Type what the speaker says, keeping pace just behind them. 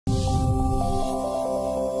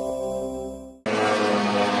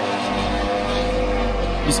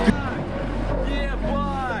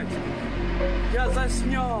Ебать! Я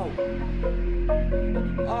заснял!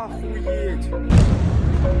 Охуеть!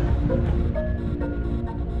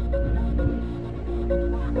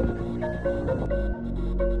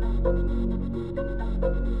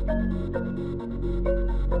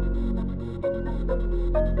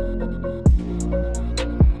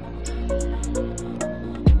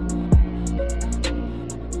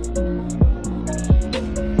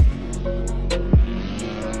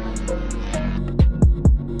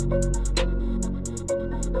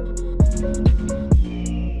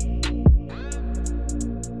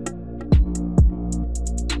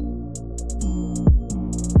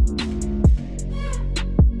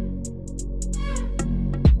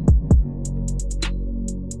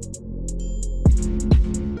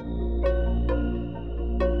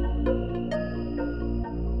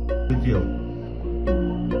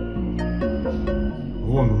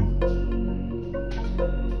 Вон он.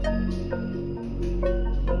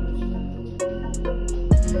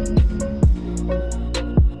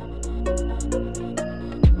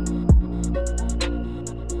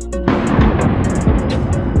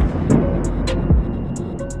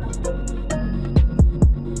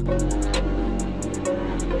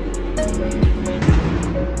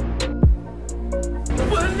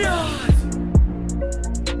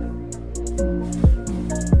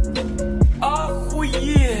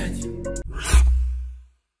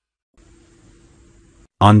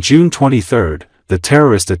 On June 23, the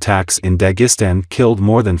terrorist attacks in Dagestan killed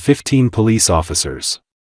more than 15 police officers.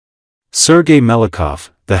 Sergei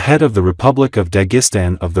Melikov, the head of the Republic of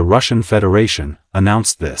Dagestan of the Russian Federation,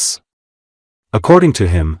 announced this. According to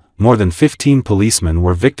him, more than 15 policemen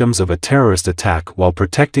were victims of a terrorist attack while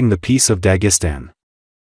protecting the peace of Dagestan.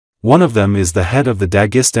 One of them is the head of the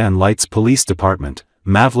Dagestan Lights Police Department,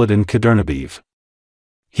 Mavlodin Kadirov.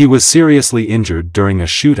 He was seriously injured during a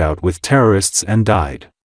shootout with terrorists and died.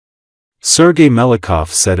 Sergei Melikov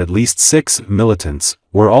said at least 6 militants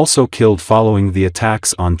were also killed following the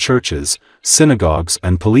attacks on churches, synagogues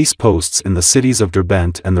and police posts in the cities of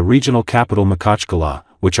Derbent and the regional capital Makhachkala,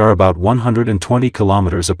 which are about 120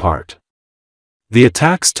 kilometers apart. The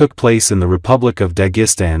attacks took place in the Republic of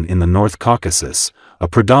Dagestan in the North Caucasus, a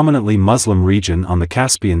predominantly Muslim region on the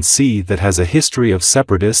Caspian Sea that has a history of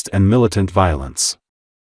separatist and militant violence.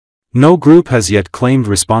 No group has yet claimed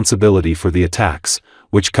responsibility for the attacks,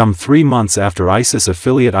 which come 3 months after ISIS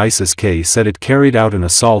affiliate ISIS-K said it carried out an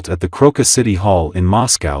assault at the Kroka City Hall in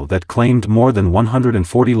Moscow that claimed more than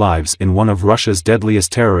 140 lives in one of Russia's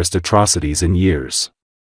deadliest terrorist atrocities in years.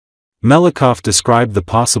 Melikov described the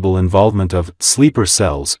possible involvement of sleeper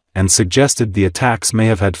cells and suggested the attacks may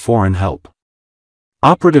have had foreign help.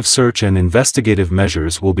 Operative search and investigative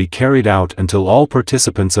measures will be carried out until all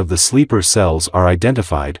participants of the sleeper cells are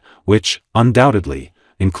identified, which, undoubtedly,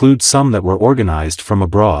 include some that were organized from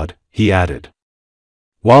abroad, he added.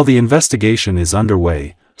 While the investigation is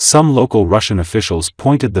underway, some local Russian officials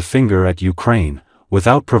pointed the finger at Ukraine,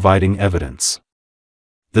 without providing evidence.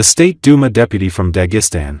 The State Duma deputy from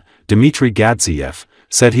Dagestan, Dmitry Gadziev,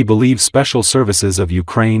 said he believes special services of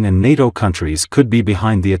Ukraine and NATO countries could be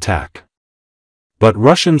behind the attack. But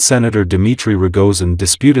Russian Senator Dmitry Rogozin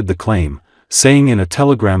disputed the claim, saying in a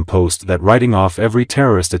Telegram post that writing off every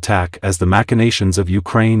terrorist attack as the machinations of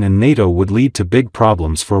Ukraine and NATO would lead to big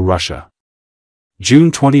problems for Russia.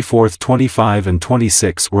 June 24, 25 and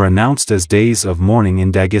 26 were announced as days of mourning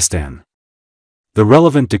in Dagestan. The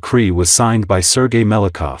relevant decree was signed by Sergei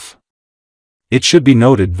Melikov. It should be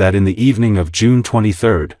noted that in the evening of June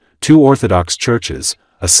 23, 2 Orthodox churches,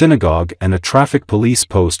 a synagogue and a traffic police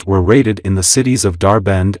post were raided in the cities of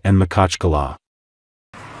Derbent and Makhachkala.